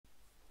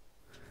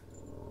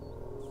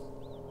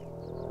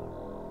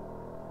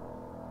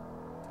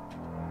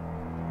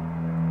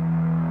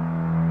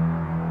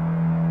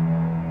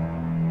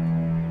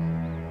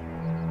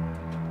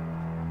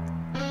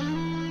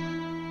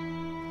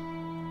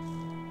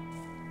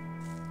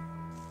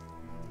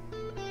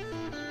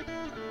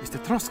Mr.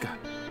 Troska?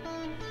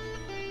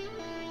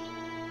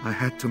 I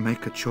had to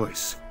make a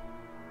choice.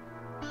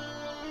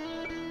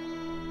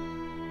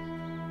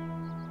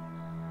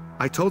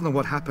 I told them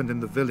what happened in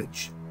the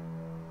village.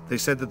 They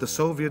said that the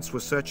Soviets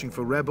were searching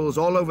for rebels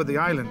all over the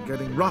island,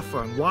 getting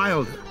rougher and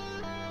wilder.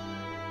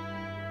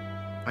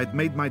 I'd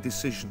made my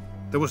decision.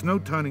 There was no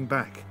turning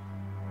back.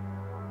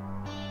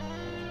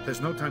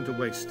 There's no time to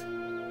waste.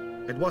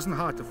 It wasn't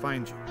hard to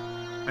find you.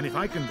 And if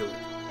I can do it,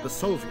 the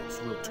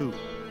Soviets will too.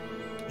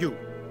 You,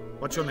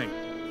 what's your name?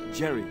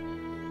 Jerry.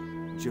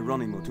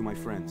 Geronimo to my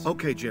friends.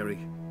 Okay, Jerry.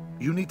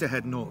 You need to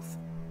head north.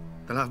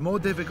 They'll have more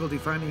difficulty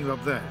finding you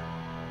up there.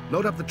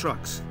 Load up the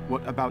trucks.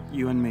 What about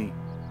you and me?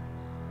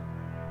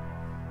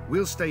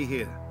 We'll stay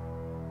here.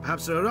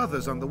 Perhaps there are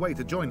others on the way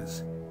to join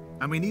us.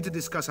 And we need to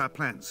discuss our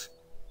plans.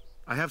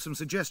 I have some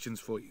suggestions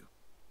for you.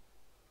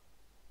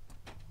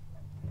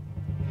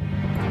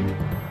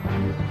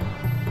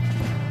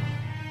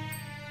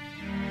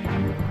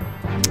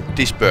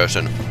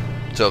 Dispersion.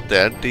 So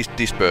they're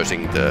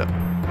dispersing the...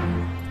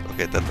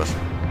 Okay, that was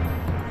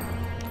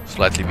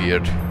slightly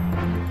weird.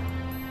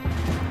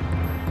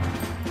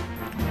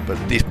 But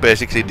this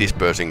basically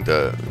dispersing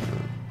the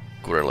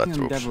guerrilla The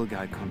troops. devil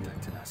guy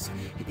contacted us.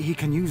 He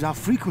can use our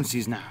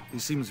frequencies now. He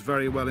seems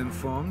very well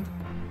informed.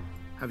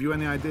 Have you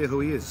any idea who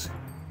he is?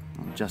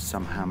 Well, just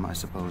some ham, I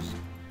suppose.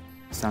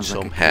 Sounds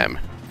Some like a ham.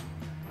 kid,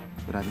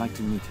 but I'd like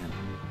to meet him.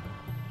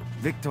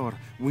 Victor,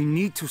 we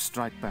need to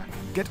strike back.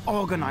 Get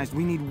organized.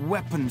 We need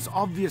weapons,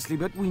 obviously,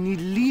 but we need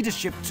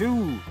leadership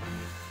too.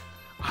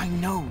 I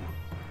know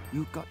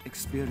you've got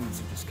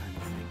experience of this kind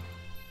of thing.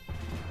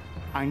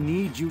 I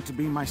need you to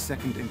be my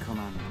second in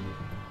command.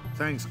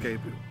 Thanks,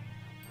 Gabriel.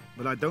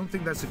 But I don't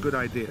think that's a good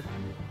idea.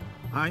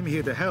 I'm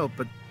here to help,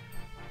 but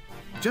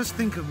just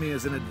think of me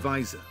as an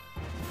advisor.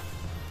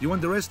 You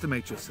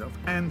underestimate yourself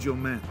and your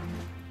men.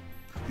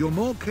 You're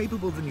more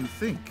capable than you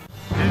think.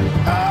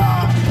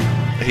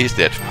 And... He's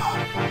dead.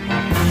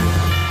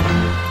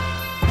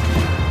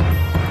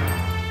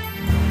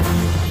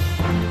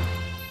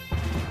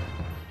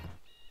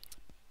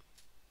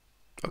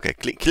 Okay,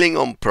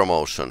 Klingon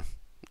promotion.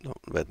 No,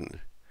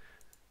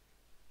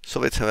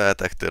 Soviets have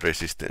attacked the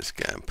resistance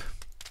camp.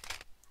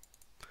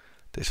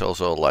 There's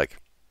also like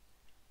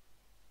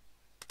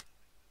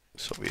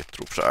Soviet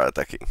troops are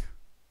attacking.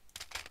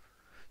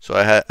 So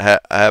I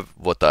have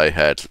what I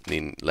had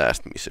in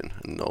last mission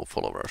and no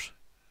followers.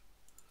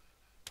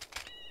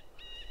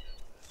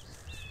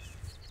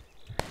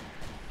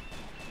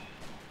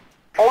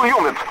 All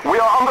units, we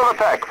are under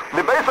attack.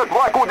 The base at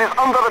Blackwood is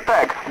under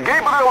attack.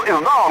 Gabriel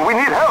is down. We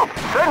need help.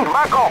 Send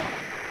back up.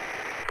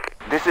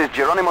 This is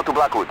Geronimo to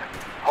Blackwood.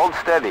 Hold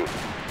steady.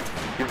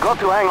 You've got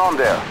to hang on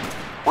there.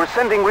 We're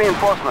sending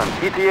reinforcements.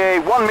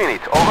 ETA 1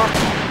 minute. Over.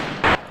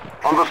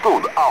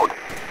 Understood. Out.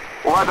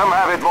 Let them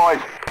have it,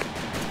 boys.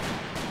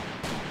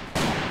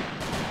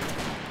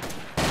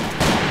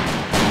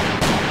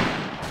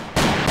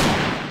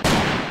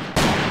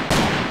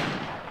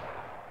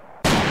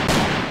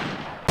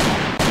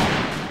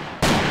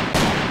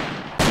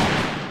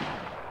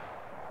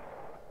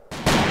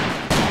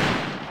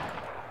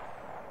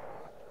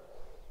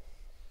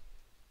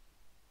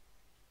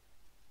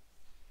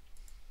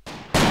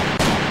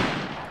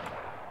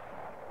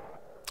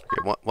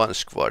 One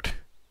squad.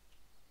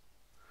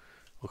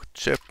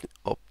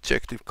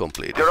 Objective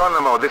completed.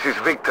 Geronimo, this is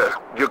Victor.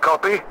 You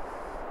copy?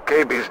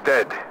 Gabe is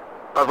dead.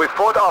 But we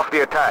fought off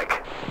the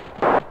attack.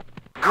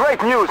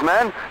 Great news,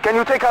 man. Can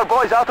you take our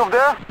boys out of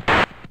there?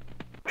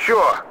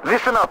 Sure.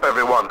 Listen up,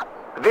 everyone.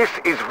 This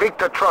is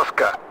Victor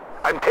Troska.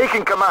 I'm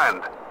taking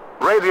command.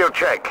 Radio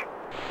check.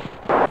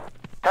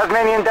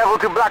 Tasmanian Devil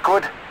to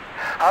Blackwood.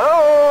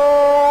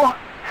 Hello?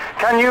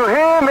 Can you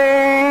hear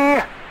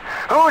me?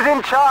 Who's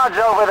in charge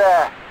over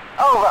there?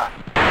 Over.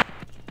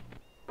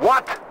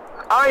 What?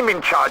 I'm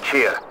in charge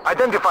here.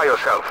 Identify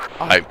yourself.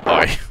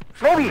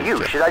 Maybe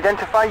you should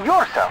identify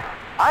yourself.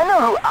 I know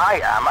who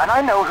I am, and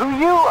I know who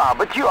you are,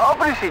 but you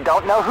obviously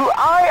don't know who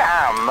I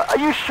am. Are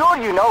you sure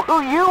you know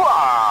who you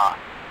are?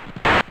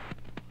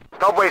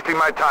 Stop wasting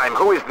my time.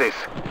 Who is this?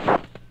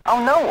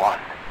 Oh, no one.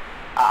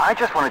 I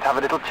just wanted to have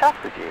a little chat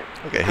with you.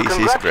 Okay, to he's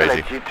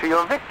congratulate crazy. you to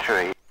your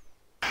victory.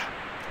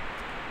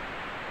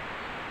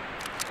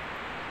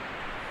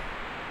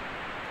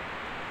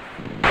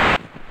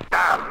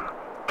 Damn.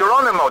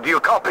 Geronimo, do you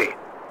copy?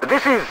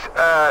 This is,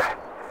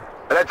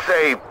 let's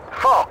say,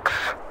 Fox.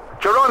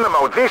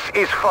 Geronimo, this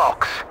is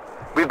Fox.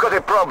 We've got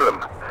a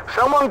problem.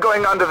 Someone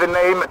going under the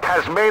name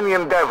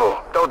Tasmanian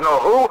Devil. Don't know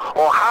who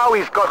or how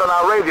he's got on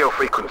our radio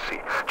frequency.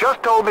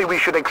 Just told me we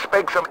should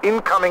expect some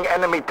incoming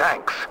enemy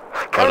tanks.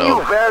 Can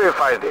you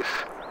verify this?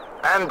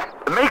 And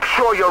make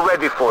sure you're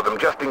ready for them,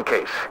 just in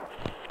case.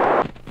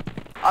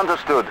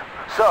 Understood.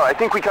 Sir, I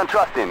think we can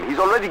trust him. He's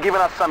already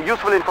given us some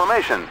useful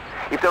information.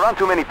 If there aren't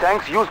too many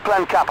tanks, use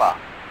Plan Kappa.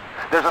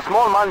 There's a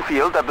small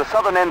minefield at the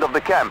southern end of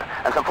the camp,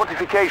 and some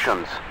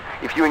fortifications.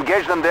 If you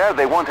engage them there,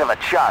 they won't have a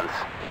chance.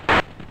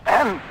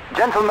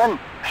 Gentlemen,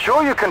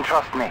 sure you can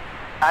trust me.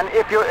 And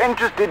if you're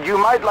interested, you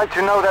might like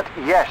to know that,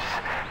 yes,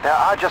 there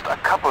are just a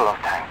couple of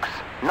tanks.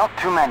 Not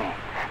too many.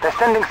 They're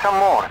sending some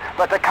more,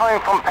 but they're coming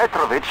from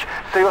Petrovich,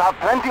 so you'll have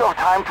plenty of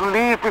time to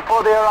leave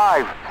before they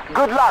arrive.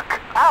 Good luck.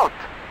 Out!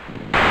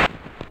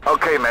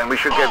 Okay, man, we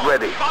should get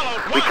ready.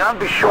 We can't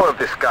be sure of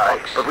this guy,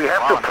 but we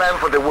have to plan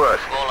for the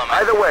worst.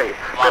 Either way,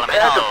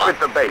 prepare to quit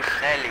the base.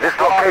 This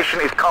location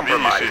is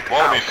compromised.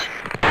 Valmis.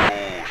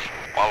 6.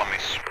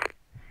 Valmis.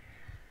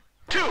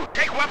 2.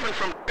 Take weapon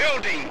from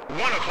building 1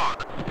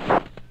 o'clock.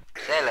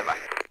 Selvä.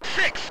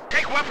 6.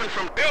 Take weapon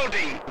from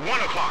building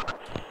 1 o'clock.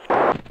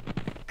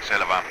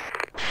 Selvä.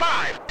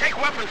 5. Take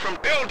weapon from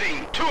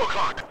building 2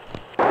 o'clock.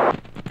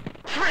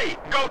 3.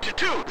 Go to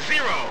 2,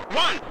 0,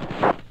 1.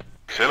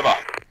 Selvä.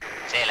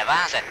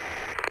 Selvää se.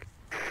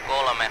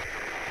 3.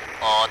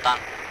 Ootan.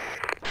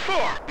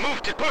 4.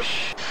 Move to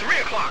push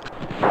 3 o'clock.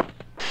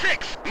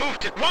 6. Move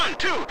to 1,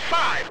 2,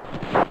 5.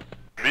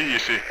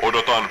 5.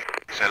 Odotan.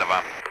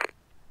 Selvä.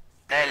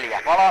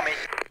 4. Valmis.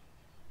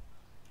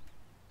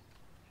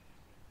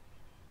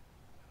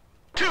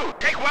 2.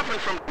 Take weapon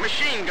from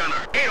machine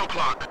gunner 8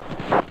 o'clock.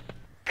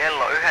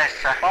 Kello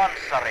 1.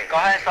 Panssari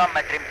 200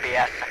 metrin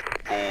päässä.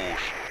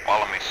 6.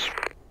 Valmis.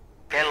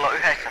 Kello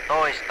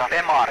 11.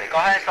 Pemari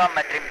 200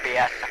 metrin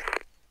päässä.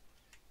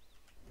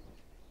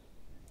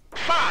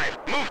 5.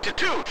 Move to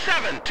 2,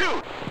 7,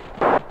 2.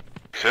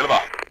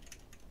 Selvä.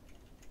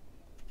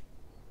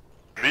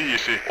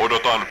 5.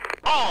 Odotan.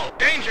 All,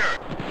 danger!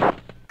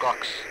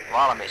 2.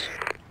 Valmis.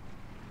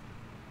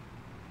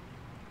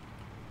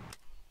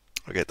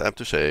 Okay, time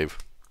to save.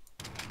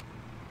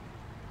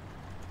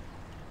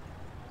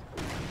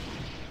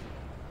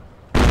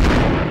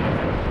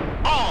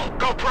 All,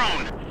 go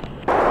prone!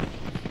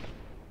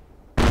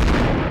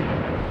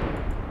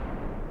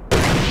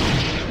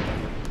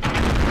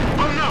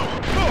 Oh no,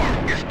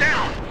 4 is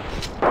down!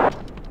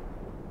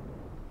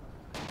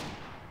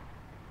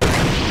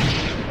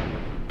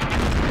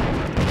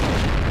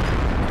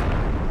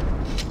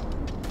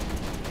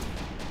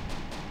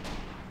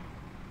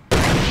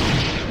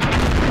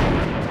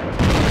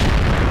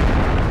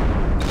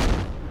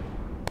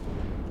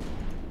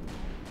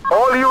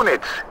 All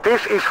units,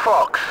 this is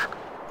Fox.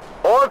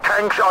 All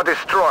tanks are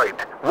destroyed.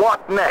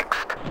 What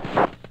next?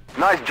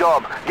 Nice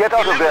job. Get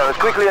out of there as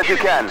quickly as you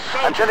can.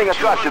 I'm sending a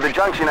truck to the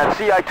junction at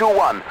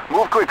CI-21.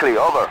 Move quickly,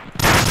 over.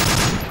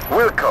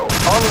 Wilco,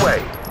 on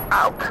way.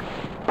 Out.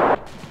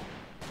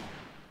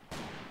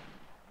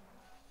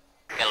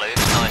 Kello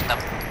 11.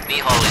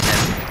 Vihollisen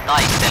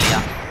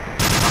taistelija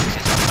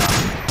 200.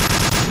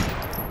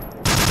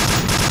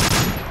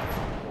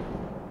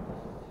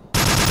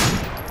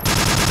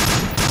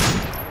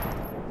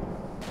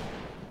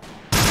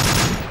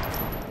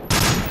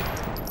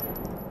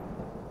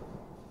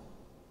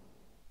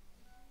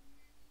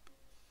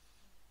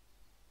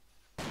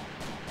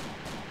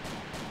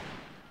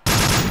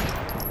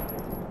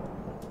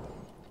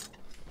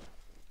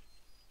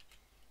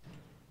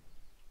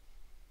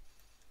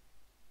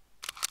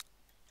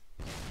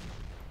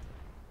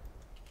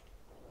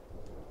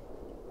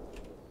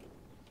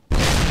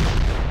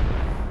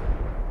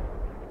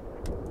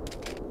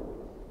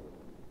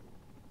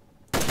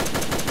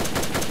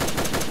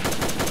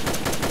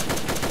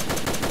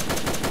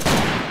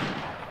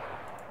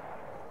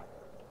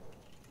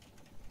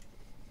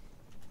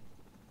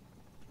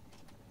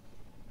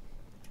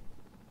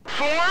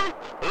 Form,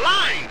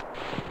 line!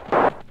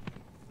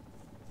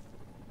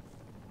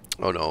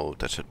 Oh no,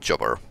 that's a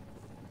jobber.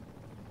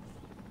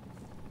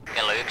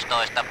 Kello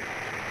 11.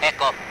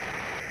 Eko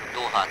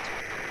 1000.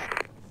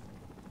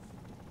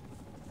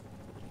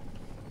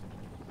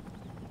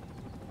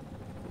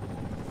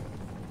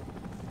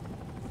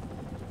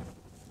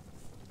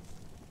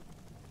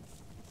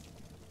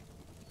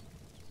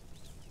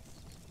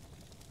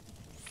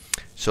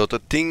 So the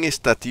thing is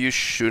that you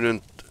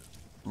shouldn't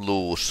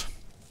lose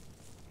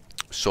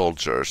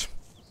soldiers.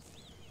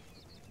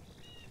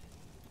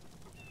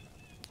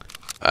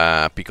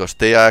 Because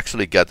they are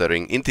actually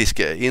gathering in this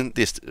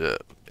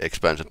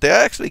expansion. They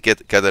are actually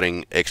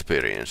gathering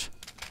experience,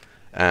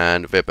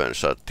 and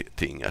weapons are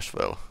thing as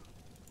well.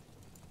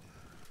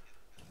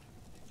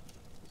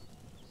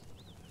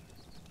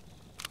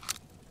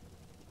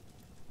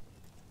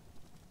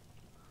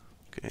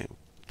 Okay,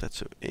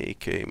 that's an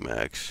AK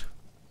max.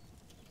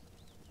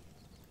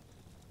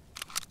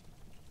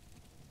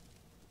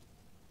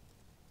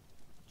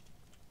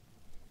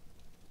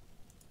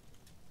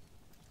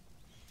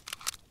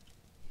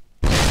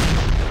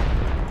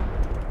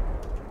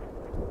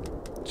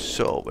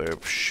 So where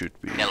should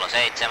we? Kello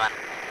 7.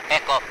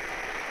 Eko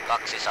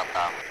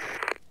 200.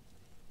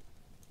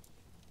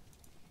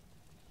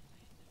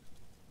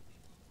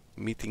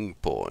 Meeting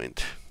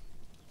point.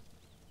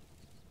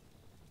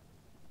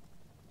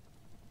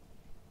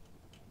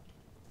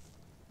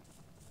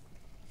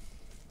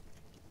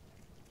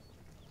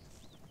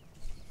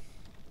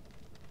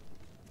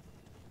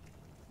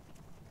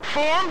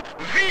 Form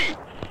V!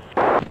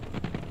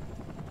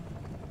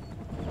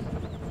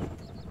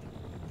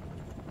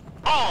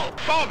 All,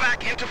 fall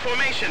back into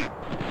formation.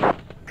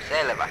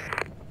 Selvä.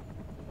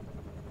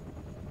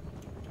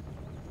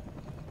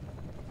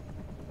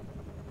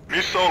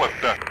 Missä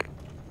olette?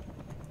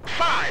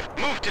 5,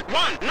 move to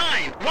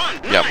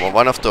 1919. Yeah, well,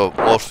 one of the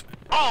most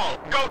All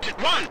go to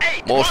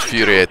 18. most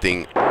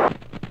infuriating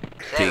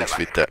things Selvä.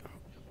 with the...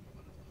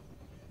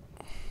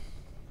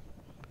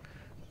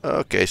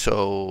 Okay,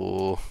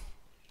 so...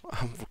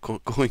 I'm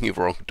going in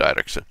wrong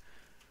direction.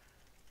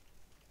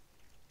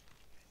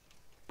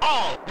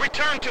 All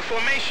return to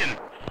formation.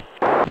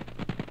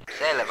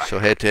 Selvä. So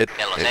head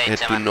Kello to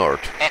 7.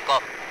 north.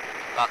 Eko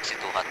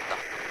 2000.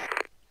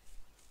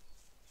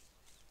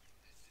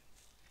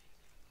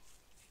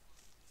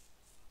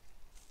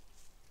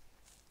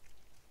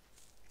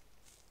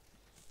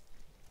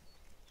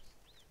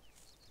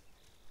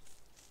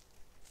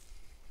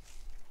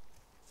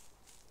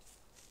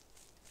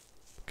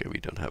 Okay, we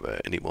don't have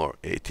any more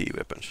AT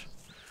weapons.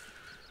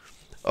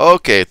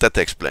 Okay, that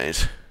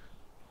explains.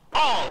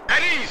 All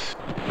at ease.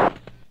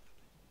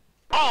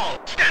 All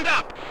stand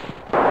up.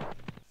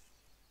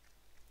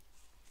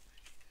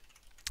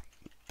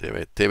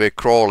 They were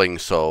crawling,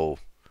 so...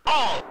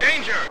 All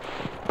danger.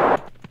 Oh,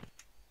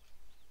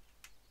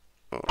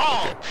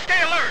 All okay.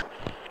 stay alert.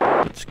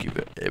 Let's give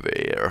it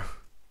air.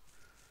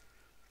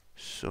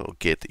 So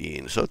get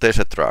in. So there's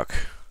a truck.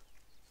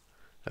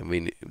 And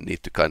we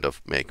need to kind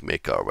of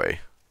make our way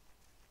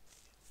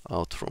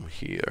out from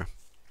here.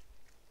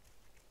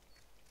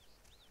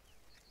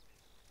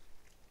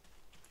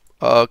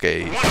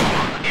 Okay. 1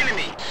 o'clock.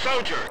 Enemy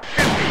soldier 50.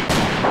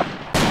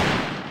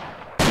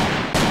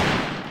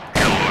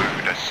 Kello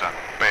 1.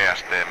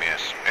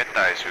 PST-mies.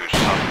 Etäisyys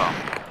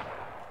 100.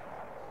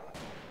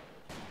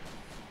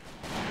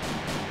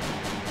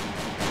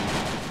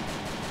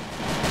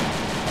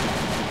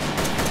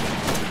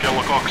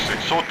 Kello 2.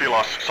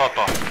 Sotilas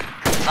 100.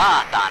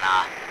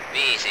 Saatana.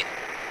 5.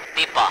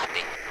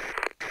 Tipahti.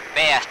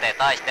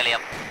 PST-taistelija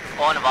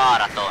on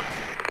vaaraton.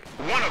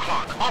 1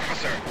 o'clock.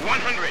 Officer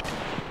 100.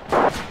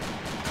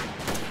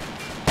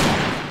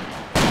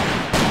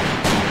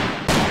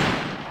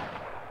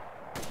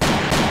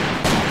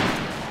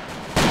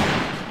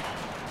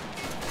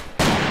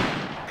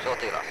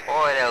 Sotilas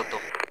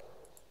hoideltu.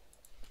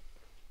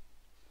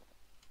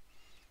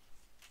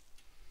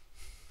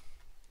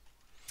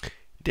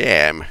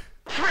 Damn.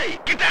 3,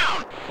 get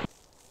down.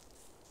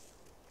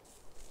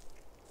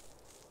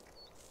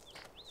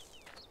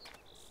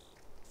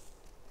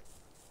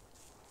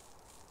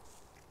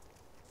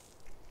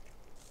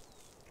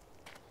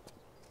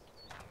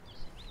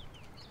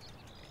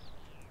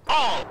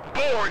 All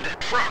board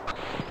truck.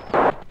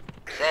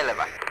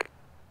 Selvä.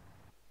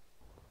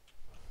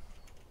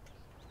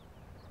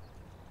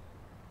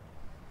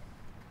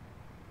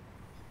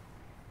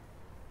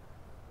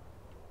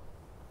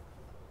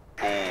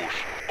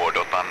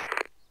 Odotan.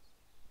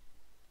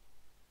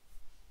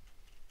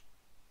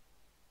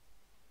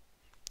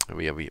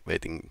 We are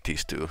waiting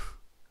these two.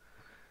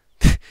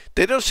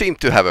 They don't seem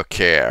to have a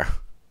care.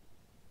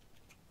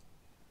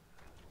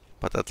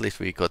 But at least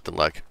we got the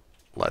like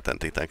light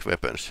anti-tank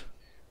weapons.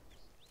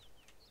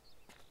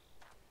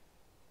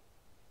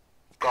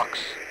 2.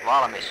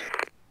 Valmis.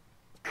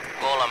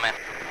 3.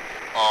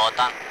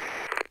 Ootan.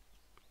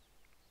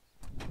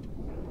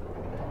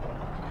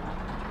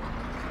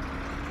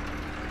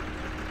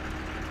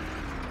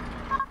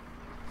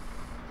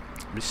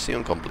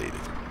 Mission completed.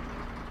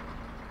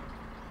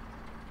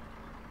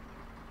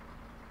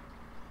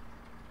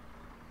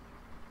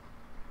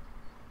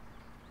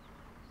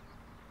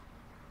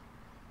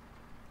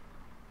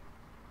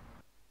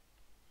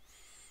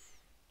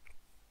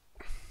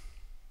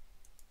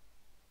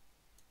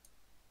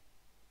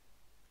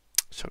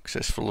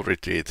 Successful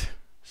retreat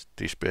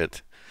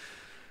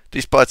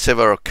despite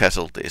several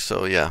casualties,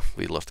 so yeah,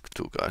 we lost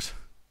 2 guys.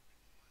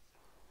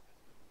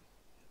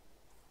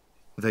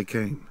 They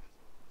came.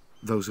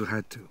 Those who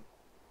had to.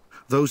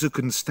 Those who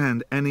couldn't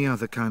stand any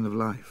other kind of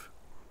life.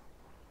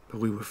 But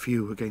we were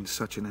few against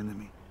such an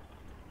enemy.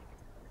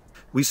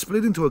 We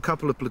split into a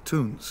couple of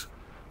platoons.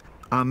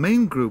 Our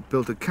main group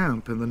built a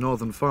camp in the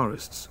northern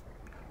forests.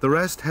 The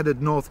rest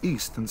headed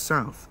northeast and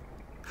south.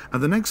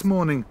 And the next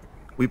morning,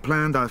 we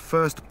planned our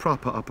first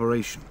proper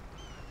operation.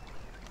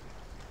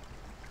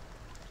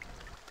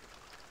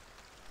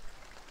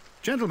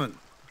 Gentlemen,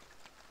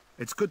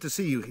 it's good to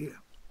see you here.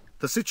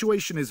 The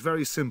situation is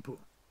very simple.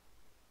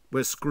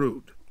 We're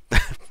screwed.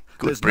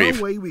 There's brief.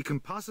 no way we can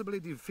possibly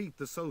defeat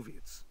the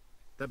Soviets.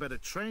 They're better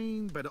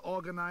trained, better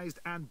organized,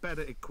 and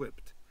better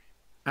equipped.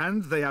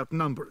 And they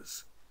outnumber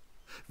us.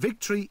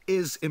 Victory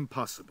is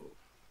impossible.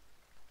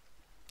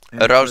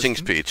 Any A rousing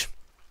questions? speech.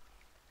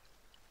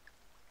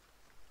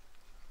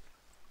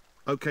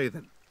 Okay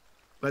then,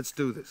 let's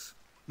do this.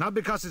 Not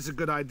because it's a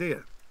good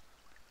idea,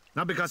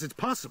 not because it's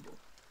possible,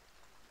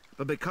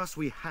 but because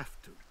we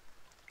have to.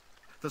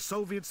 The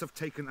Soviets have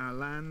taken our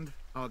land,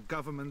 our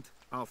government,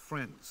 our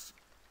friends.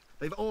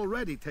 They've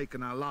already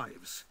taken our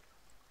lives.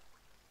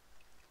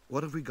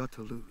 What have we got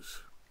to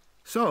lose?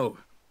 So,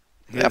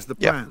 here's the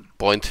plan.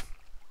 Point.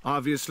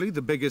 Obviously,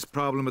 the biggest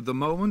problem at the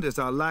moment is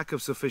our lack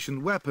of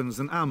sufficient weapons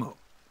and ammo.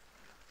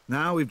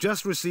 Now, we've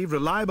just received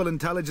reliable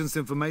intelligence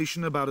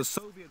information about a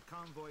Soviet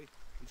convoy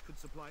which could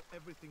supply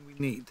everything we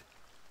need.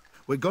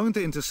 We're going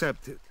to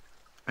intercept it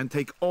and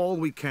take all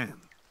we can.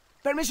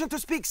 Permission to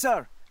speak,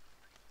 sir.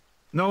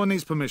 No one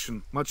needs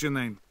permission. What's your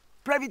name?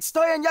 Private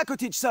Stoyan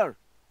Yakutic, sir.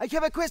 I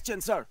have a question,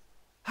 sir.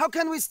 How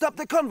can we stop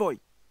the convoy?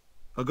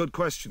 A good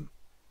question,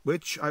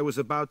 which I was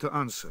about to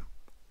answer.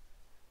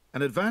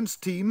 An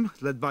advanced team,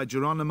 led by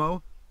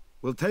Geronimo,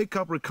 will take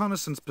up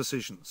reconnaissance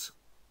positions.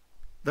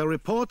 They'll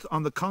report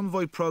on the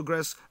convoy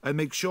progress and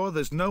make sure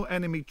there's no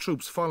enemy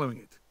troops following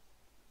it.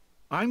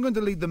 I'm going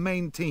to lead the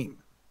main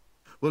team.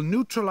 We'll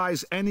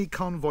neutralize any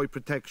convoy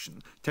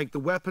protection, take the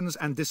weapons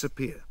and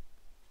disappear.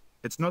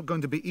 It's not going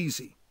to be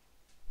easy,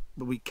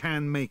 but we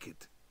can make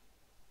it.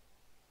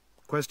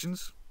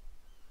 Questions?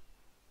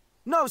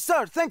 No,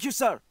 sir. Thank you,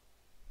 sir.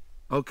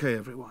 Okay,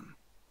 everyone.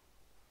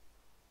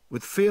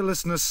 With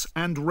fearlessness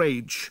and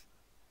rage,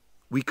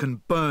 we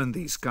can burn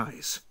these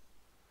guys.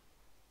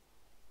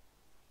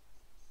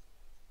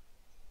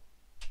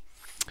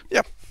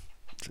 Yeah.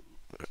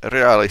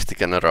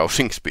 Realistic and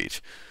arousing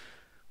speech.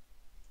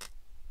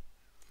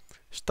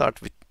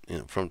 Start with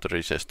from the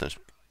resistance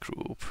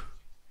group.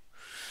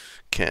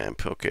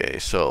 Camp. Okay,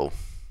 so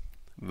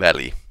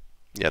valley.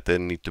 Yeah, they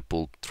need to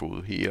pull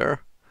through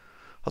here.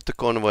 Have the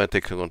convoy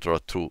take control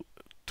through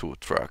 2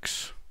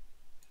 trucks.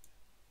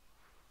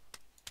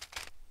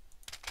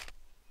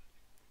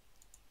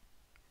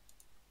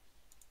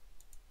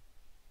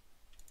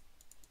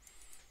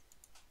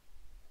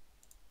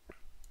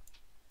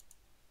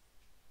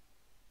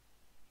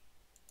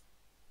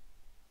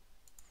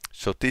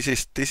 So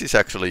this is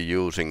actually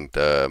using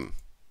the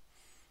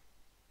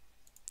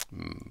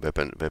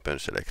weapon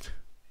select.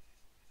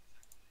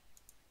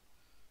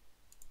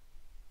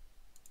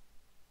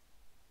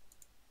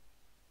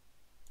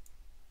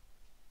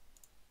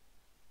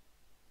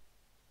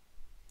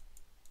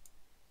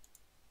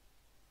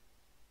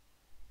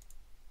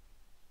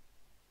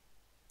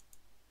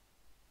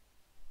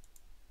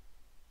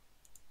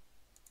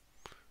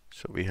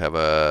 So we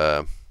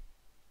have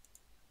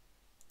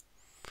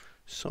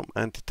some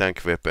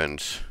anti-tank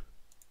weapons.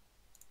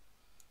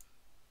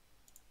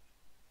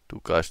 2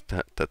 guys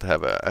that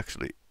have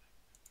actually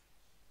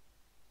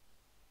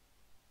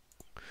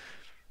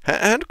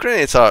hand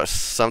grenades are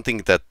something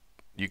that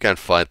you can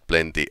find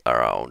plenty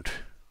around.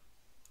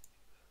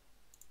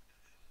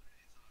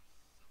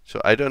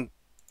 So I don't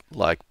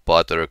like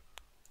bother.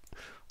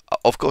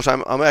 Of course,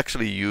 I'm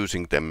actually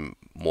using them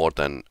more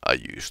than I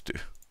used to.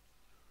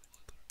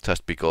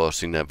 Just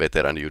because in a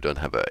veteran you don't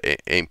have a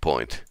aim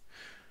point.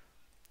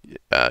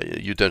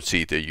 You don't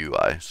see the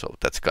UI, so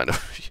that's kind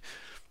of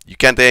you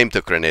can't aim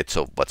the grenade,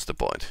 so what's the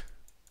point?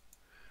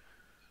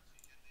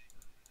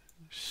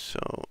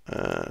 So,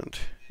 and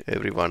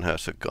everyone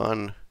has a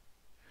gun.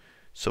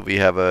 So we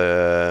have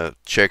a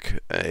Czech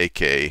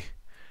AK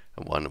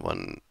and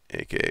one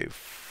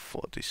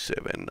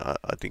AK-47.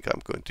 I think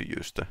I'm going to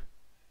use the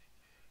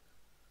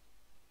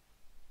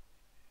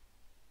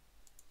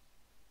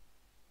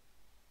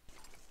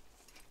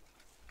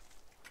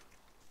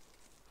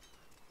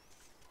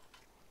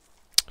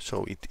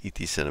so it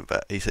is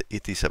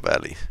a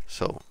valley.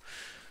 So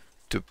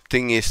the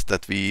thing is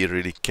that we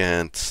really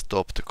can't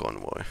stop the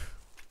convoy.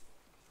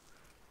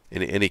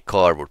 Any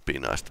car would be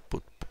nice to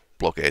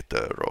blockade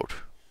the road.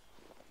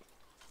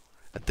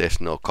 And there's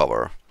no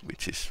cover,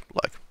 which is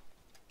like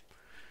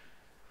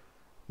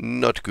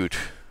not good.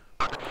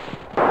 4,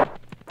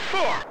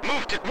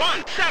 moved at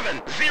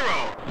 170.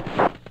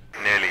 4,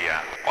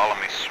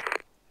 valmis.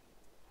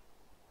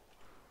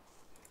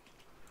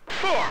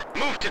 4,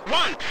 moved at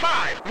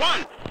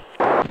 151.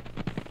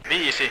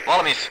 5,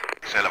 valmis.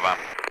 Selvä.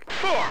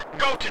 4,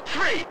 go to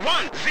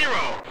 310.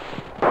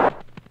 4,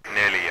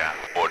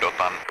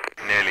 odotan.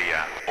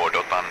 4,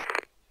 odotan.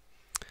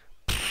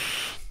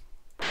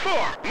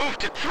 4, move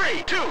to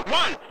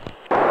 321.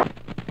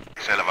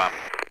 Selvä.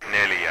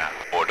 4,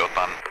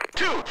 odotan.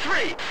 2,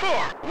 3,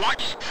 4,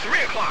 watch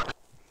 3 o'clock.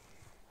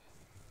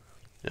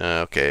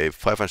 Okay,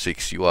 5 and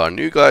 6, you are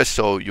new guys,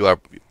 so you are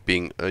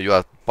being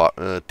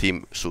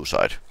team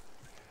suicide.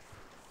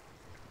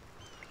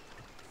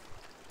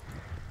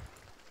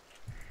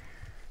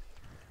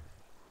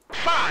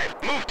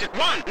 Moved at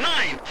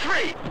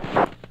 193.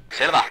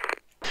 Selvä.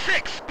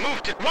 6,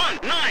 moved at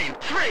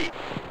 193.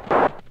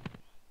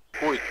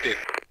 Huitti.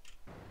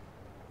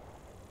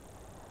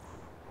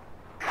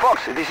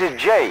 Fox, this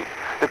is Jay.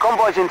 The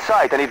convoy's in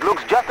sight and it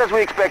looks just as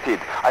we expected.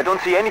 I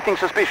don't see anything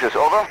suspicious,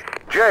 over.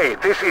 Jay,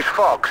 this is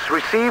Fox.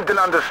 Received and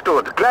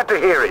understood. Glad to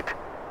hear it.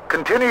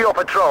 Continue your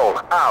patrol.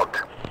 Out.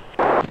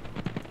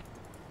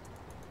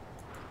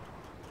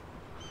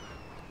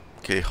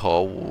 Okay,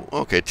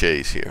 okay, Jay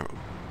is here.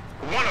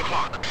 1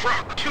 o'clock,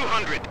 truck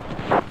 200.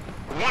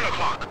 1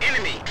 o'clock,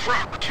 enemy,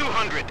 truck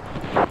 200.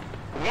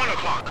 1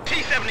 o'clock,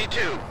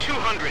 T-72,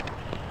 200.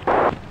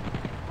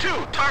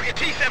 2, target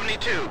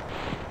T-72.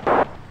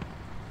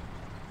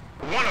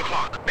 1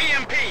 o'clock,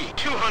 BMP,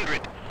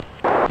 200.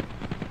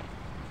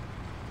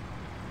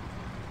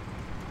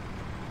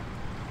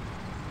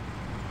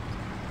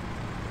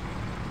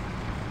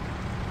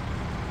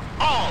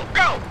 All,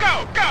 go,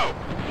 go, go!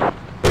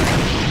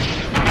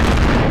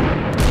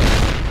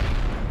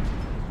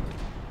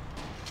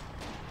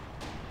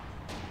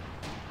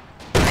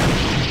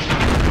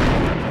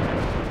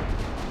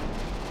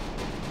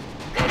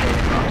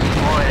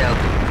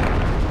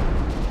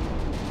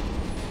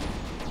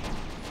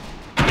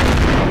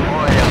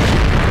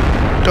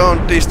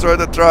 don't destroy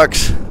the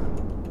trucks.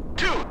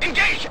 2,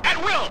 engage at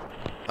will.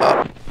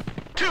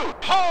 2,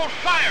 hold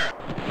fire.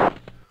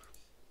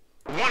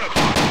 1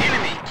 o'clock,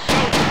 enemy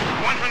soldier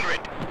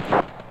 100.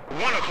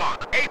 1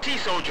 o'clock, AT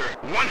soldier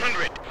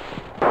 100.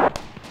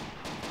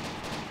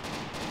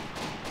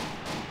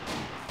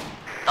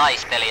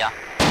 Taistelija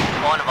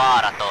on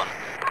vaaraton.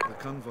 The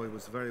convoy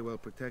was very well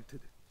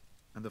protected,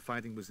 and the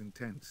fighting was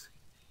intense.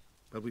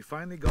 But we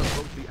finally got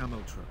both the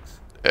ammo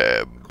trucks.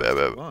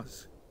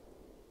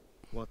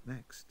 What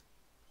next?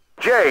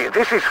 Jay,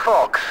 this is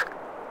Fox.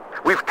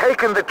 We've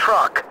taken the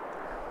truck.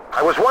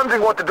 I was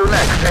wondering what to do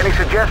next. Any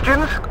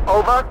suggestions?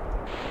 Over.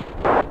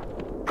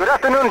 Good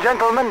afternoon,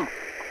 gentlemen.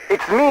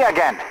 It's me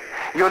again,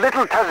 your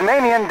little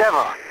Tasmanian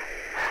devil.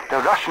 The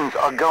Russians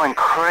are going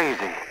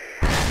crazy.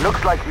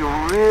 Looks like you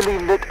really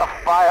lit a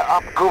fire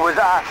up Goober's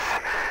ass.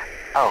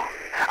 Oh,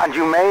 and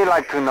you may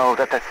like to know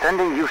that they're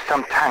sending you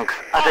some tanks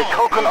as a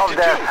token of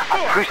their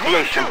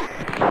appreciation.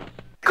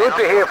 Good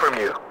to hear from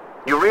you.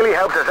 You really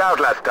helped us out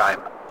last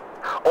time.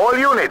 All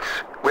units,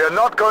 we are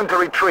not going to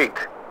retreat.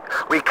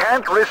 We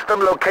can't risk them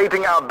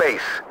locating our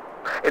base.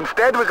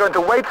 Instead, we're going to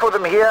wait for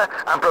them here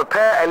and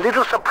prepare a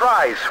little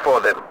surprise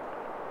for them.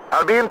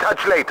 I'll be in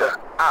touch later.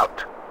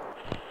 Out.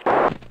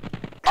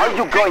 Are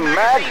you going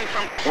mad?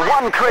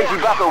 One crazy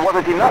battle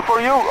wasn't enough for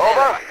you,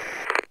 over?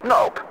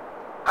 Nope.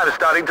 I'm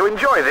starting to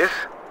enjoy this.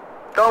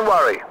 Don't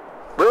worry.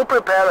 We'll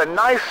prepare a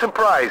nice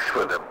surprise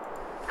for them.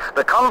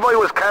 The convoy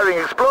was carrying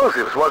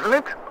explosives, wasn't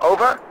it?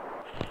 Over?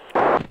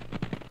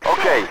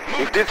 Okay,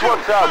 if this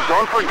works out,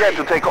 don't forget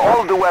to take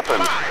all the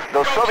weapons.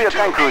 Those Soviet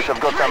tankers have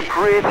got some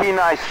pretty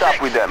nice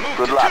stuff with them.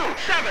 Good luck.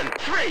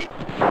 7-3.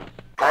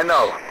 I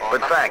know,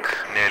 but thanks.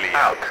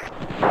 Out.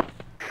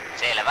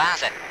 Selvähän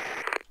se.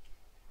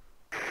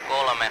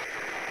 3.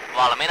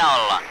 Valmiina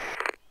ollaan.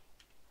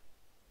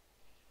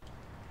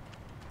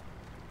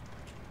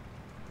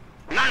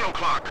 9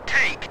 o'clock,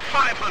 tank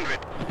 500.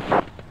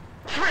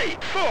 3,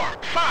 4,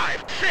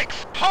 5,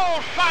 6,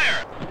 hold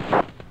fire.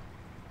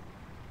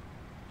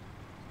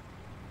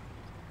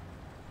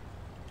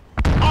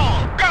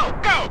 All go,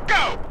 go,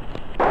 go.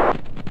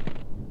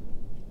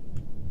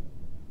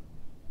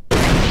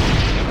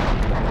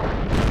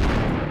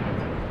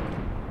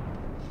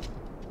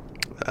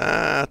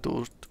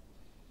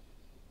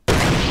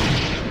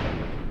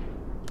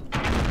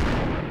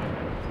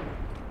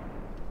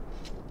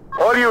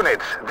 All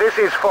units, this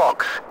is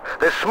Fox.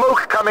 There's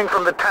smoke coming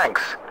from the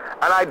tanks,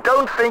 and I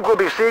don't think we'll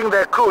be seeing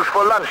their crews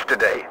for lunch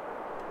today.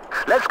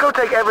 Let's go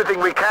take everything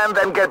we can,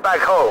 then get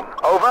back home.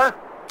 Over?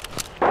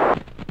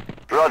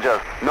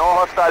 Roger, no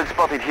hostiles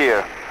spotted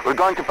here. We're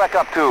going to pack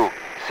up too.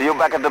 See you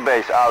back at the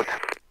base. Out.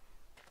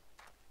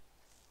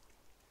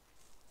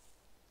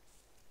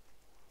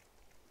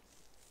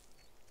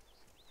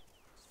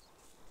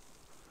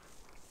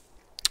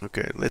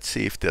 Okay, let's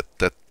see if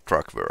that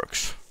truck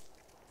works.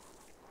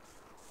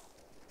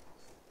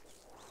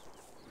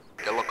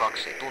 Kello 2,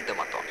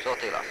 tuntematon,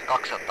 sotilas,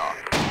 200.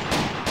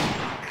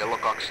 Kello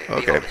 2,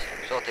 okay. vihollinen,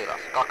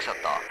 sotilas,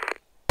 200.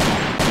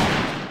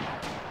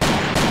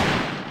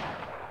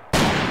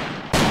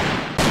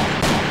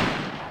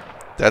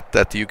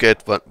 That you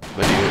get when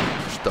you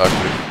start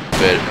to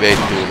wait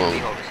too long.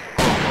 Vihollisen,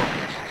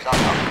 KKS,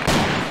 100.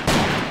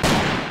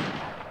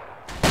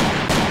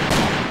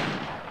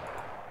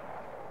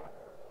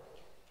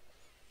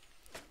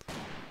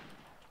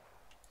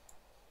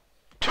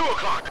 2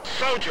 o'clock,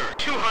 soldier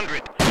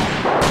 200.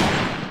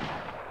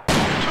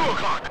 2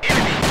 o'clock,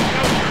 enemy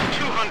soldier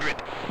 200.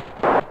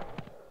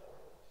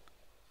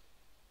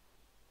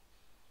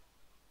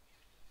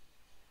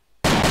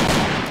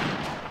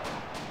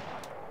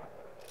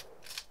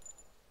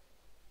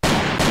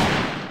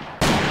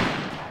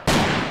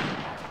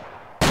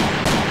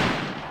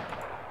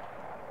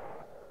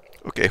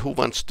 Okay, who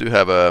wants to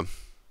have a...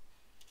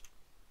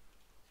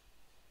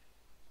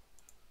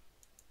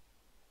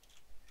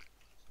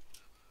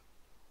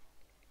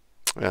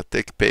 Yeah,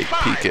 take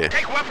PK.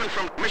 Take weapon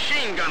from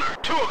machine gunner,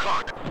 2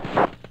 o'clock.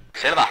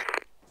 Selvä.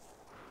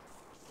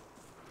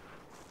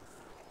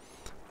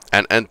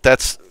 And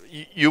that's,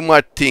 you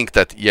might think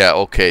that, yeah,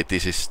 okay,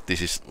 this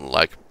is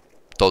like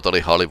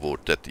totally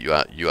Hollywood, that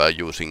you are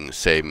using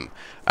same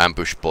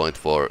ambush point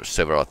for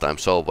several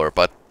times over,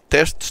 but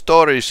there's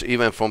stories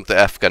even from the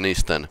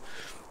Afghanistan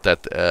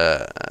that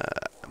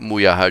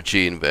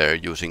Mujahideen were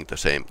using the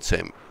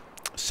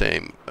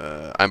same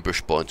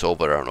ambush points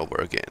over and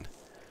over again.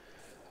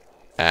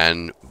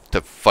 And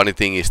the funny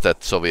thing is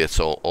that Soviets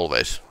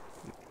always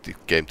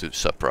came to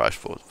surprise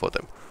for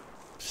them.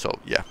 So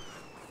yeah.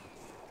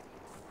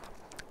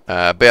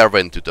 Bear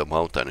Went to the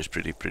Mountain is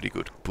pretty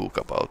good book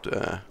about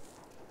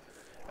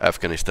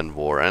Afghanistan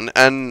war, and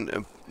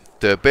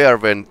the bear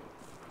went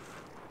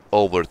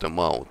over the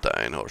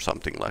mountain or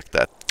something like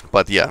that.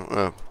 But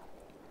yeah,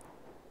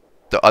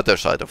 the other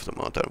side of the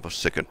mountain was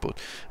second book,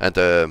 and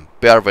the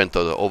bear went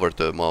over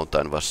the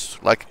mountain was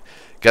like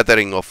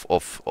gathering of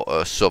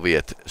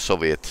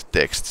Soviet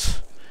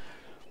texts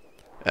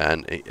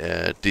and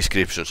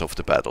descriptions of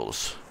the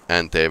battles,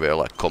 and they were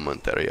like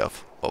commentary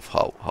of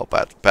how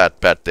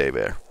bad they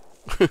were.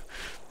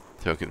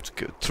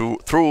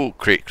 Through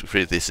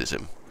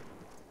criticism.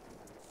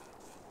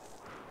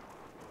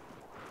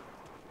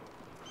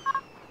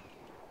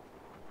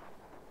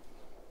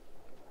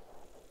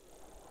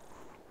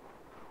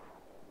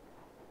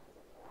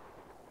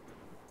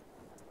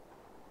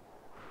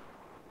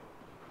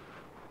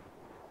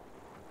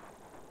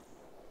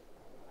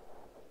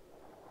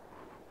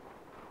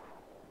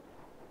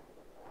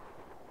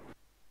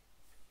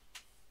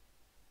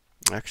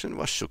 Action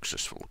was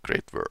successful.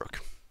 Great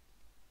work.